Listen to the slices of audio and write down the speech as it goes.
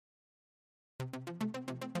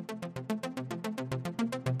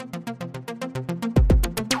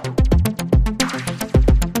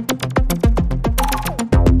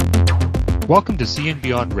Welcome to Seeing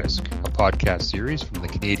Beyond Risk, a podcast series from the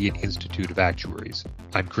Canadian Institute of Actuaries.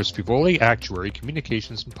 I'm Chris Fivoli, Actuary,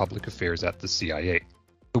 Communications and Public Affairs at the CIA.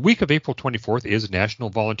 The week of April 24th is National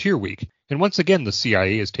Volunteer Week, and once again the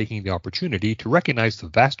CIA is taking the opportunity to recognize the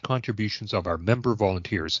vast contributions of our member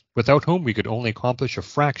volunteers, without whom we could only accomplish a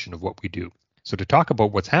fraction of what we do. So to talk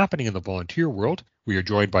about what's happening in the volunteer world, we are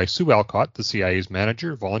joined by Sue Alcott, the CIA's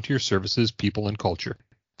Manager, Volunteer Services, People and Culture.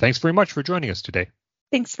 Thanks very much for joining us today.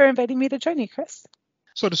 Thanks for inviting me to join you, Chris.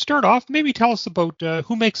 So to start off, maybe tell us about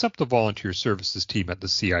who makes up the volunteer services team at the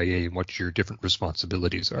CIA and what your different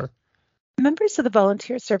responsibilities are. Members of the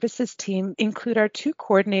volunteer services team include our two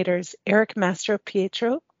coordinators, Eric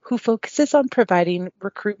Mastropietro, who focuses on providing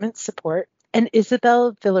recruitment support, and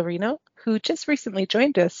Isabel Villarino, who just recently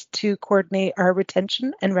joined us to coordinate our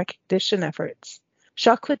retention and recognition efforts.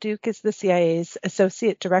 Jacques Leduc is the CIA's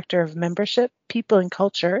Associate Director of Membership, People and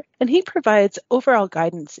Culture, and he provides overall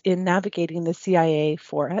guidance in navigating the CIA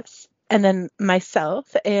for us. And then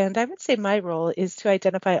myself, and I would say my role is to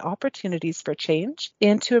identify opportunities for change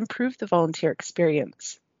and to improve the volunteer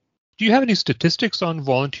experience. Do you have any statistics on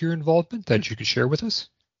volunteer involvement that you could share with us?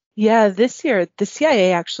 Yeah, this year, the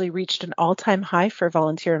CIA actually reached an all-time high for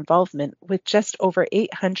volunteer involvement, with just over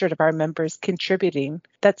 800 of our members contributing.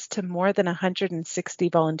 That's to more than 160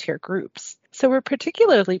 volunteer groups. So we're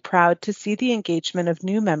particularly proud to see the engagement of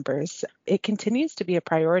new members. It continues to be a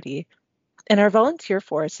priority. And our volunteer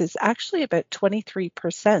force is actually about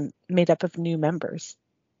 23% made up of new members.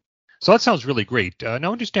 So that sounds really great. Now,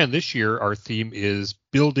 I understand this year our theme is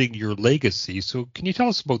Building Your Legacy. So can you tell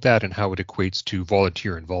us about that and how it equates to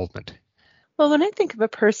volunteer involvement? Well, when I think of a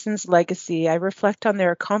person's legacy, I reflect on their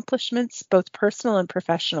accomplishments, both personal and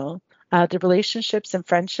professional, the relationships and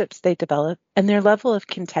friendships they develop, and their level of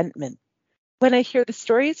contentment. When I hear the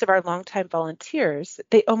stories of our longtime volunteers,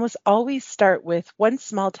 they almost always start with one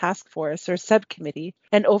small task force or subcommittee,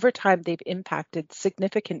 and over time they've impacted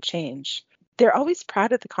significant change. They're always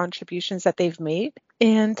proud of the contributions that they've made.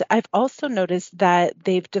 And I've also noticed that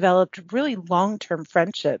they've developed really long-term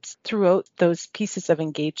friendships throughout those pieces of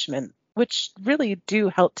engagement, which really do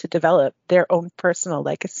help to develop their own personal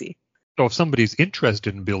legacy. So if somebody's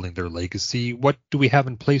interested in building their legacy, what do we have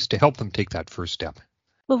in place to help them take that first step?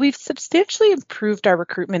 Well, we've substantially improved our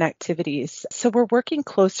recruitment activities, so we're working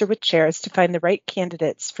closer with chairs to find the right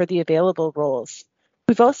candidates for the available roles.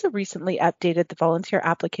 We've also recently updated the volunteer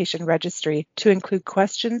application registry to include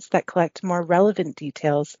questions that collect more relevant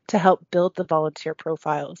details to help build the volunteer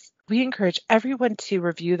profiles. We encourage everyone to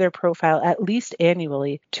review their profile at least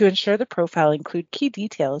annually to ensure the profile include key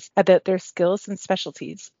details about their skills and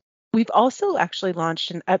specialties. We've also actually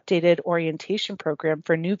launched an updated orientation program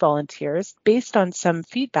for new volunteers based on some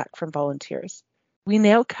feedback from volunteers. We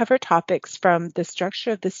now cover topics from the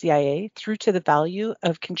structure of the CIA through to the value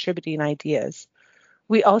of contributing ideas.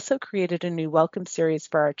 We also created a new welcome series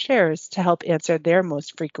for our chairs to help answer their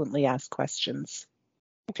most frequently asked questions.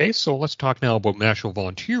 Okay, so let's talk now about National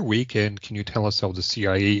Volunteer Week, and can you tell us how the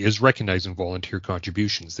CIA is recognizing volunteer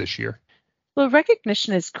contributions this year? Well,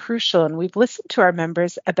 recognition is crucial, and we've listened to our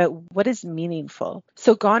members about what is meaningful.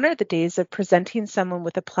 So gone are the days of presenting someone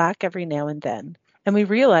with a plaque every now and then. And we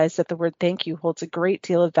realize that the word thank you holds a great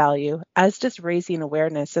deal of value, as does raising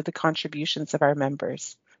awareness of the contributions of our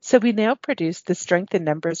members. So we now produce the Strength in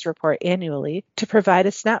Numbers report annually to provide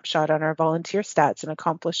a snapshot on our volunteer stats and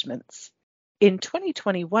accomplishments. In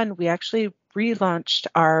 2021, we actually relaunched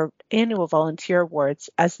our annual volunteer awards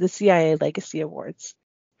as the CIA Legacy Awards.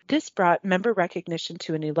 This brought member recognition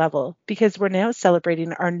to a new level because we're now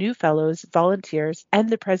celebrating our new fellows, volunteers, and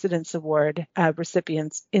the President's Award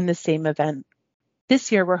recipients in the same event. This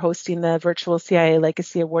year, we're hosting the virtual CIA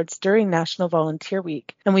Legacy Awards during National Volunteer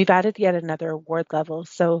Week, and we've added yet another award level.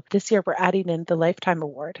 So this year, we're adding in the Lifetime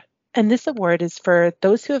Award. And this award is for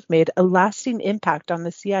those who have made a lasting impact on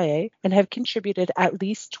the CIA and have contributed at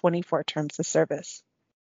least 24 terms of service.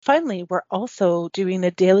 Finally, we're also doing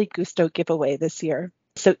a daily Gusto giveaway this year.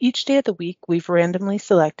 So each day of the week, we've randomly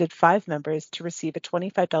selected 5 members to receive a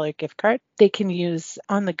 $25 gift card they can use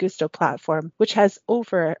on the Gusto platform, which has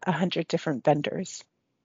over 100 different vendors.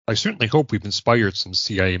 I certainly hope we've inspired some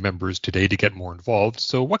CIA members today to get more involved.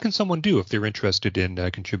 So what can someone do if they're interested in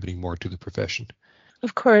contributing more to the profession?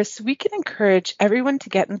 Of course, we can encourage everyone to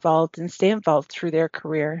get involved and stay involved through their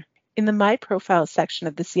career. In the My Profile section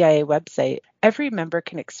of the CIA website, every member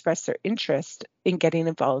can express their interest in getting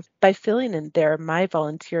involved by filling in their My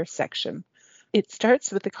Volunteer section. It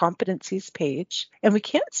starts with the competencies page, and we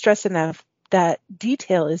can't stress enough that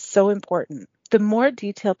detail is so important. The more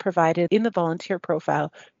detail provided in the volunteer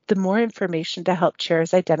profile, the more information to help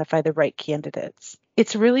chairs identify the right candidates.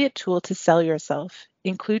 It's really a tool to sell yourself.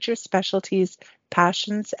 Include your specialties,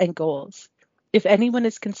 passions, and goals. If anyone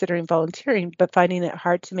is considering volunteering but finding it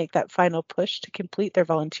hard to make that final push to complete their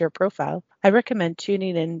volunteer profile, I recommend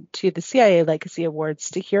tuning in to the CIA Legacy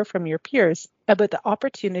Awards to hear from your peers about the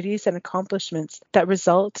opportunities and accomplishments that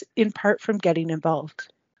result in part from getting involved.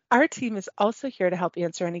 Our team is also here to help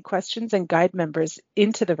answer any questions and guide members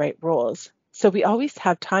into the right roles. So we always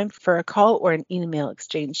have time for a call or an email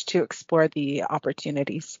exchange to explore the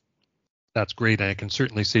opportunities. That's great. And I can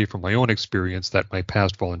certainly say from my own experience that my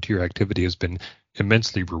past volunteer activity has been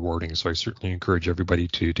immensely rewarding. So I certainly encourage everybody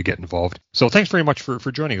to get involved. So thanks very much for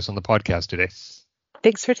joining us on the podcast today.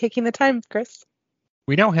 Thanks for taking the time, Chris.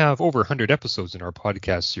 We now have over 100 episodes in our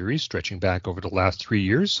podcast series stretching back over the last 3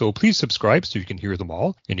 years, so please subscribe so you can hear them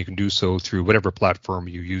all, and you can do so through whatever platform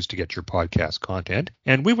you use to get your podcast content.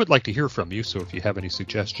 And we would like to hear from you, so if you have any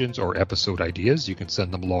suggestions or episode ideas, you can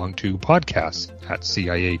send them along to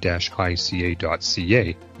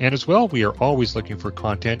podcasts@cia-ica.ca. And as well, we are always looking for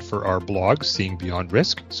content for our blog, Seeing Beyond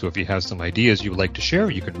Risk, so if you have some ideas you would like to share,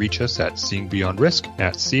 you can reach us at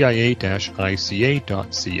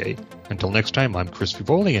seeingbeyondrisk@cia-ica.ca. Until next time, I'm Chris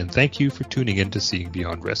Fivoli, and thank you for tuning in to Seeing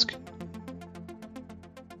Beyond Risk.